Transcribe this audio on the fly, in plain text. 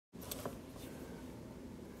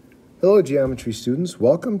Hello, geometry students.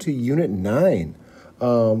 Welcome to Unit 9.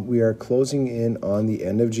 We are closing in on the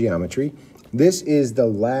end of geometry. This is the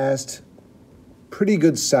last pretty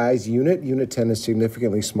good size unit. Unit 10 is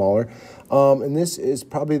significantly smaller. And this is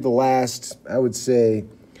probably the last, I would say,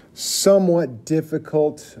 somewhat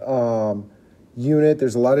difficult unit.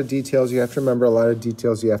 There's a lot of details you have to remember, a lot of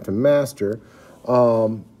details you have to master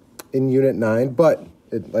in Unit 9. But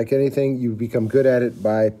like anything, you become good at it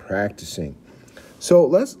by practicing. So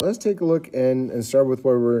let's take a look and start with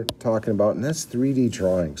what we're talking about, and that's 3D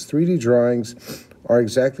drawings. 3D drawings are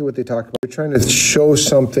exactly what they talk about. They're trying to show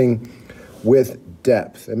something with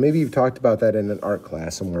depth, and maybe you've talked about that in an art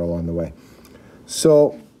class somewhere along the way.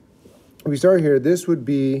 So we start here. This would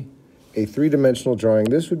be a three-dimensional drawing.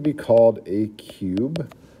 This would be called a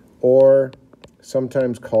cube, or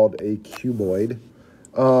sometimes called a cuboid,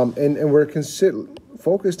 and we're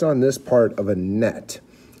focused on this part of a net.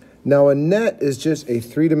 Now, a net is just a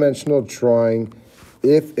three-dimensional drawing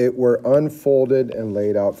if it were unfolded and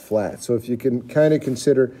laid out flat. So if you can kind of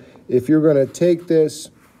consider, if you're going to take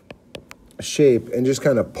this shape and just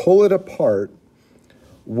kind of pull it apart,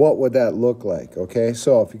 what would that look like? Okay,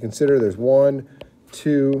 so if you consider there's 1,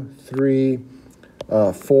 2, 3,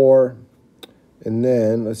 4, and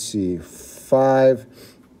then let's see, 5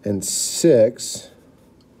 and 6,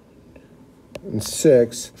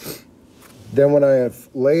 then when I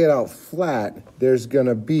lay it out flat, there's going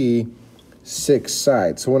to be 6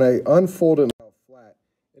 sides. So when I unfold it out flat,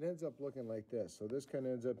 it ends up looking like this. So this kind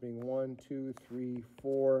of ends up being 1, 2, 3,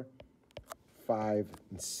 4, 5,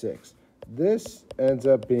 and 6. This ends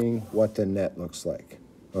up being what the net looks like.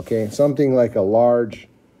 Okay, something like a large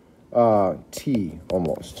T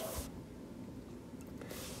almost.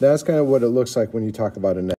 That's kind of what it looks like when you talk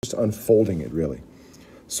about a net, just unfolding it really.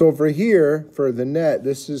 So for here, for the net,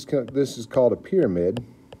 this is called a pyramid.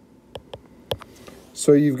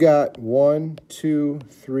 So you've got 1, 2,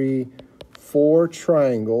 3, 4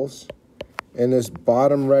 triangles and this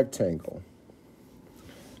bottom rectangle.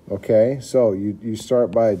 Okay, so you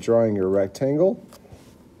start by drawing your rectangle.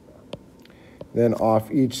 Then off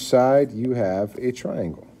each side, you have a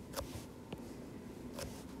triangle.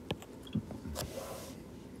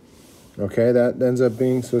 Okay, that ends up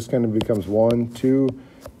being, so this kind of becomes 1, 2,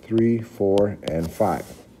 3, 4, and 5.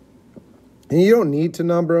 And you don't need to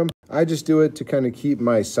number them. I just do it to kind of keep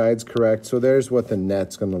my sides correct. So there's what the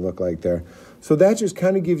net's going to look like there. So that just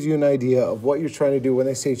kind of gives you an idea of what you're trying to do when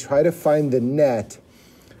they say try to find the net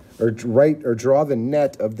or draw the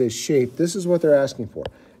net of this shape. This is what they're asking for,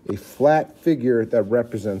 a flat figure that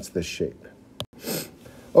represents the shape.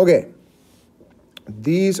 Okay,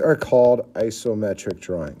 these are called isometric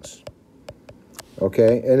drawings.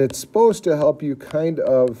 Okay, and it's supposed to help you kind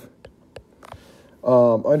of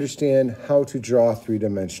understand how to draw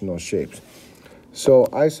three-dimensional shapes. So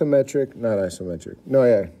isometric, not isometric. No,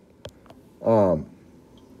 yeah.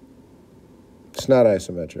 It's not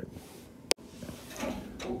isometric.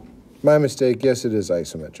 My mistake. Yes, it is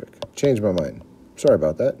isometric. Changed my mind. Sorry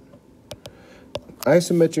about that.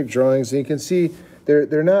 Isometric drawings, and you can see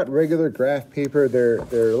they're not regular graph paper. They're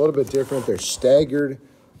a little bit different. They're staggered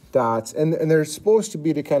dots, and they're supposed to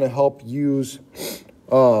be to kind of help use,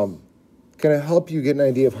 kind of help you get an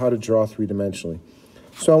idea of how to draw three-dimensionally.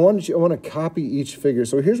 So I want to copy each figure.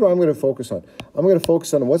 So here's what I'm going to focus on. I'm going to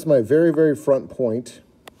focus on what's my very, very front point,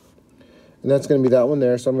 and that's going to be that one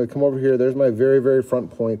there. So I'm going to come over here. There's my very, very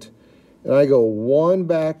front point, and I go 1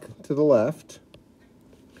 back to the left.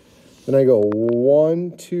 Then I go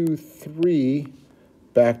 1, 2, 3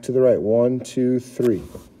 back to the right. 1, 2, 3.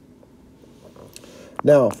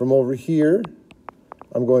 Now, from over here,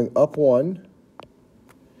 I'm going up 1,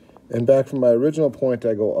 and back from my original point,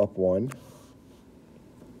 I go up 1.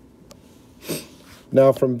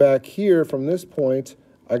 Now, from back here, from this point,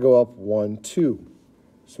 I go up 1, 2.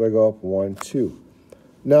 So I go up 1, 2.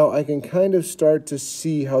 Now, I can kind of start to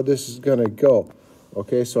see how this is going to go.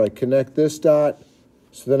 Okay, so I connect this dot,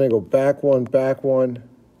 so then I go back 1, back 1,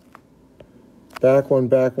 back 1,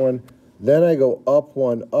 back 1. Then I go up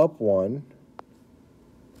 1, up 1.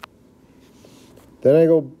 Then I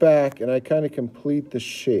go back and I kind of complete the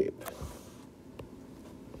shape.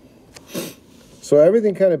 So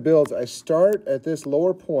everything kind of builds. I start at this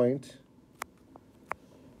lower point,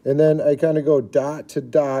 and then I kind of go dot to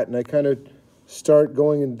dot, and I kind of start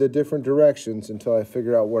going in the different directions until I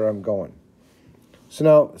figure out where I'm going. So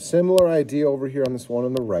now, similar idea over here on this one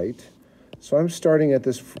on the right. So I'm starting at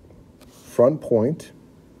this front point,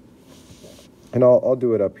 and I'll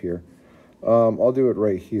do it up here. I'll do it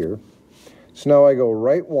right here. So now I go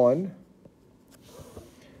right 1,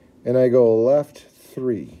 and I go left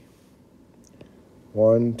 3.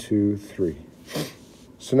 1, 2, 3.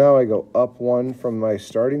 So now I go up 1 from my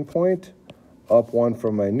starting point, up 1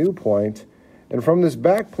 from my new point, and from this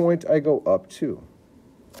back point, I go up 2.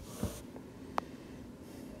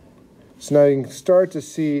 So now you can start to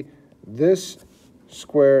see this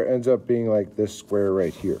square ends up being like this square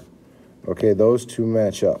right here. Okay, those two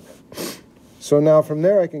match up. So now from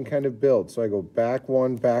there I can kind of build. So I go back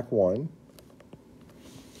 1,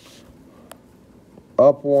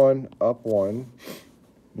 up 1,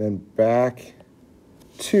 then back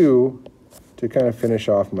 2 to kind of finish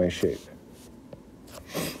off my shape.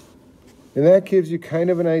 And that gives you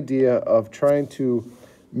kind of an idea of trying to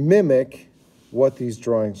mimic what these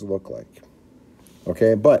drawings look like.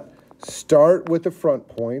 Okay, but start with the front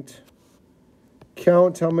point,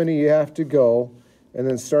 count how many you have to go, and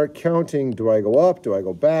then start counting, do I go up, do I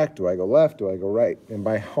go back, do I go left, do I go right, and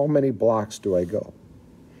by how many blocks do I go?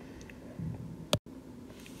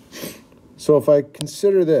 So if I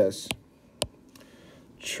consider this,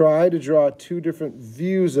 try to draw 2 different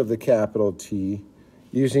views of the capital T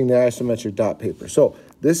using the isometric dot paper. So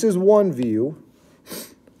this is one view.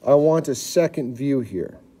 I want a second view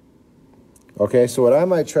here. Okay, so what I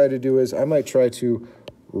might try to do is I might try to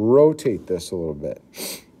rotate this a little bit.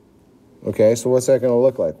 Okay, so what's that going to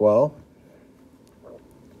look like? Well,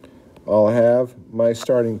 I'll have my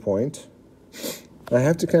starting point. I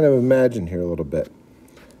have to kind of imagine here a little bit.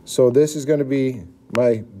 So this is going to be,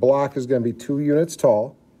 my block is going to be 2 units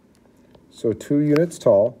tall. So 2 units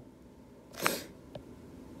tall.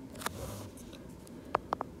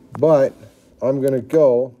 But I'm going to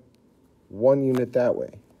go 1 unit that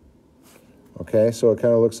way. Okay, so it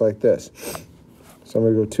kind of looks like this. So I'm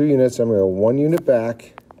going to go 2 units, I'm going to go 1 unit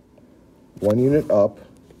back, 1 unit up,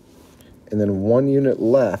 and then 1 unit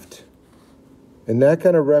left. And that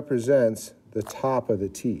kind of represents the top of the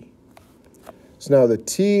T. So now the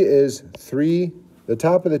T is 3, the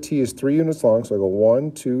top of the T is 3 units long, so I go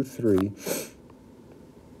 1, 2, 3.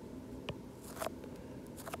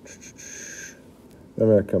 Then I'm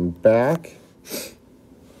going to come back.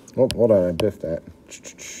 Oh, hold on, I biffed that.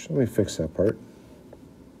 Let me fix that part.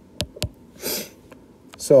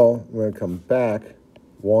 So I'm going to come back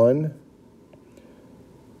 1,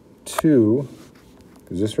 2,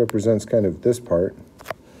 because this represents kind of this part.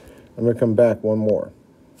 I'm going to come back 1 more.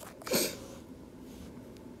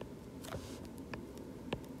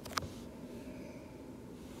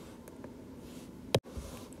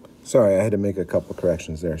 Sorry, I had to make a couple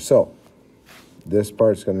corrections there. So this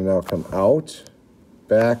part's going to now come out,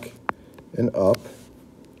 back, and up.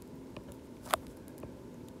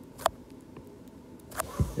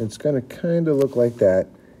 It's going to kind of look like that,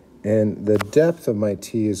 and the depth of my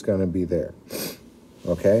T is going to be there.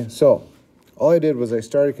 Okay, so all I did was I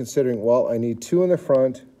started considering, well, I need 2 in the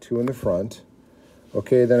front, 2 in the front.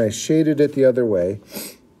 Okay, then I shaded it the other way.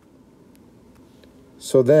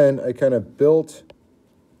 So then I kind of built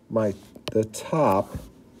the top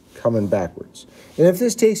coming backwards. And if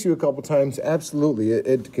this takes you a couple times, absolutely,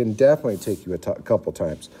 it can definitely take you a couple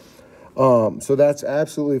times. So that's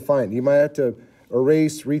absolutely fine. You might have to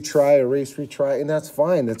erase, retry, and that's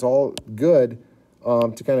fine. That's all good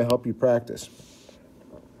to kind of help you practice.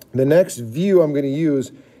 The next view I'm going to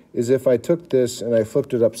use is if I took this and I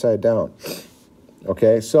flipped it upside down.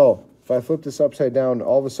 Okay, so if I flip this upside down,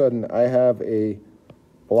 all of a sudden I have a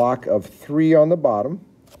block of 3 on the bottom.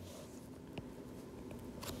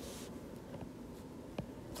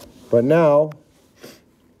 But now,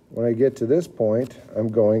 when I get to this point, I'm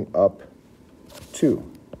going up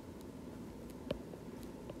 2.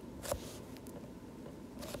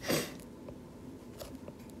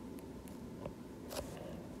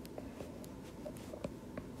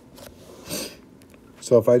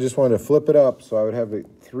 So if I just wanted to flip it up, so I would have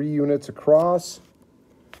 3 units across,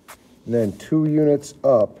 and then 2 units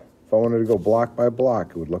up. If I wanted to go block by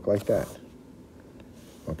block, it would look like that.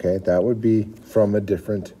 Okay, that would be from a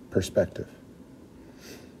different perspective.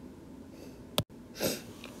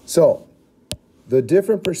 So, the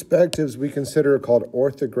different perspectives we consider are called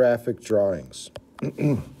orthographic drawings.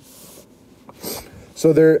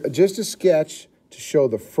 So they're just a sketch to show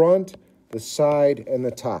the front, the side, and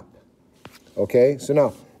the top. Okay, so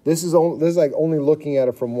now this is like only looking at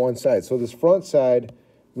it from one side. So this front side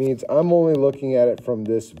means I'm only looking at it from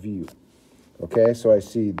this view. Okay, so I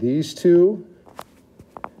see these 2.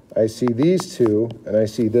 I see these 2, and I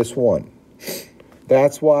see this 1.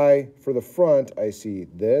 That's why for the front, I see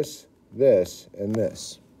this, this, and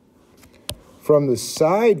this. From the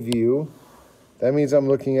side view, that means I'm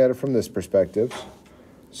looking at it from this perspective.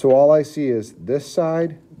 So all I see is this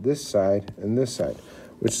side, and this side,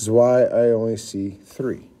 which is why I only see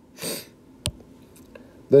 3.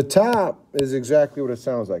 The top is exactly what it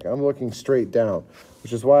sounds like. I'm looking straight down,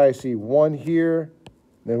 which is why I see 1 here,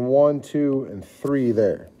 then 1, 2, and 3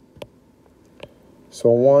 there. So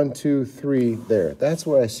 1, 2, 3 there. That's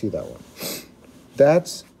where I see that one.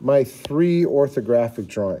 That's my 3 orthographic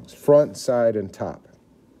drawings, front, side, and top.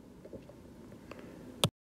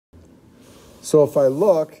 So if I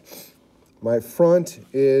look, my front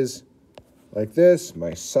is like this,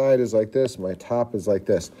 my side is like this, my top is like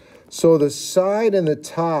this. So the side and the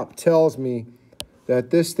top tells me that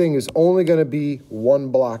this thing is only going to be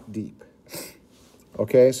 1 block deep.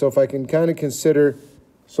 Okay, so if I can kind of consider,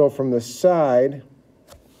 so from the side,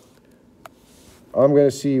 I'm going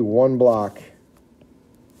to see 1 block.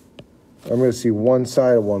 I'm going to see one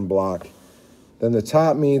side of 1 block. Then the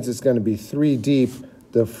top means it's going to be 3 deep.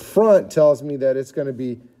 The front tells me that it's going to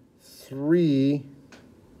be 3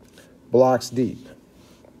 blocks deep.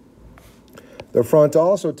 The front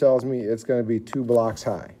also tells me it's going to be 2 blocks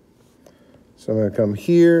high. So I'm going to come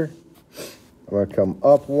here. I'm going to come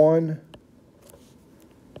up 1.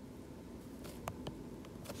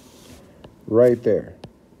 Right there.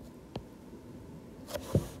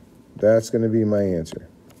 That's going to be my answer.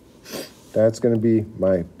 That's going to be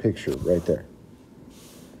my picture right there.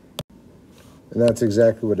 And that's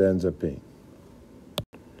exactly what it ends up being.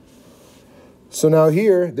 So now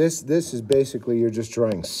here, this is basically, you're just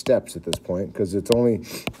drawing steps at this point because it's only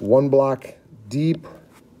 1 block deep,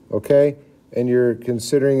 okay? And you're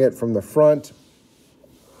considering it from the front.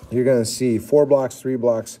 You're going to see 4 blocks, 3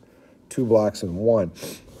 blocks, 2 blocks, and 1.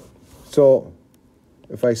 So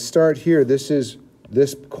if I start here, this is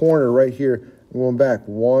this corner right here. I'm going back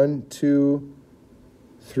 1, 2,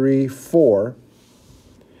 3, 4.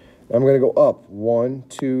 I'm going to go up 1,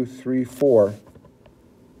 2, 3, 4.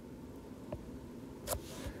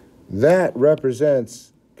 That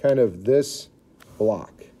represents kind of this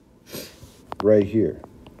block right here.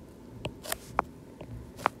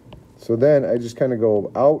 So then I just kind of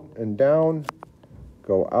go out and down,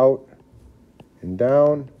 go out and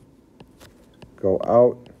down, go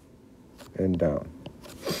out and down.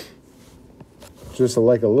 Just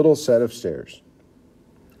like a little set of stairs.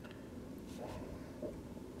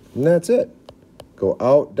 And that's it. Go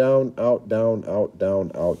out, down, out, down, out,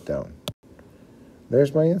 down, out, down.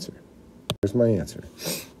 There's my answer. There's my answer.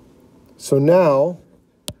 So now,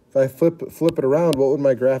 if I flip it around, what would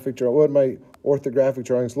my orthographic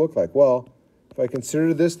drawings look like? Well, if I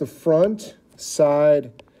consider this the front,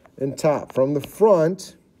 side, and top. From the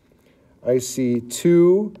front, I see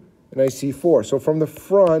 2 and I see 4. So from the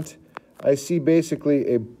front, I see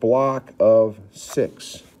basically a block of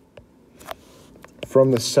 6.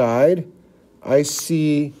 From the side, I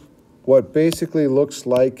see what basically looks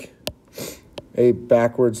like a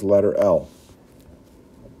backwards letter L.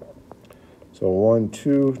 So 1,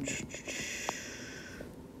 2.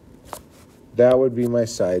 That would be my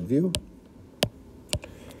side view.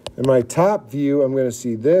 In my top view, I'm going to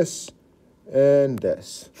see this and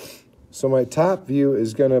this. So my top view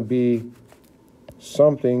is going to be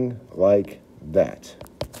something like that.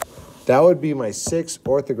 That would be my 6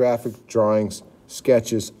 orthographic drawings,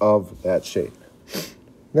 sketches of that shape. And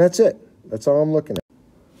that's it. That's all I'm looking at.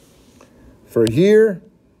 For here,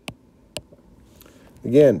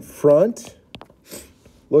 again, front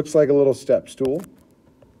looks like a little step stool.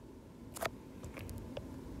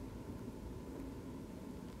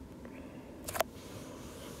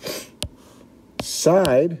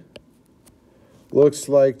 Side looks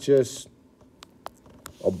like just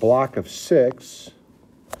a block of 6.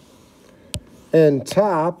 And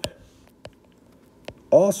top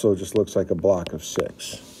also just looks like a block of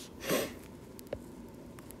 6.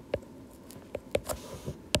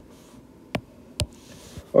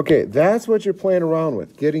 Okay, that's what you're playing around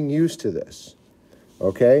with, getting used to this.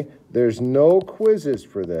 Okay, there's no quizzes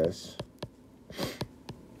for this.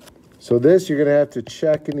 So this, you're going to have to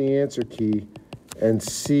check in the answer key and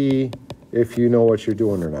see if you know what you're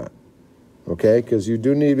doing or not. Okay, because you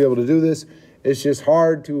do need to be able to do this. It's just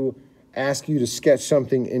hard to ask you to sketch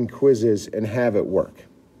something in quizzes and have it work.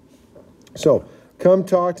 So come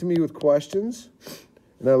talk to me with questions,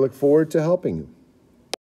 and I look forward to helping you.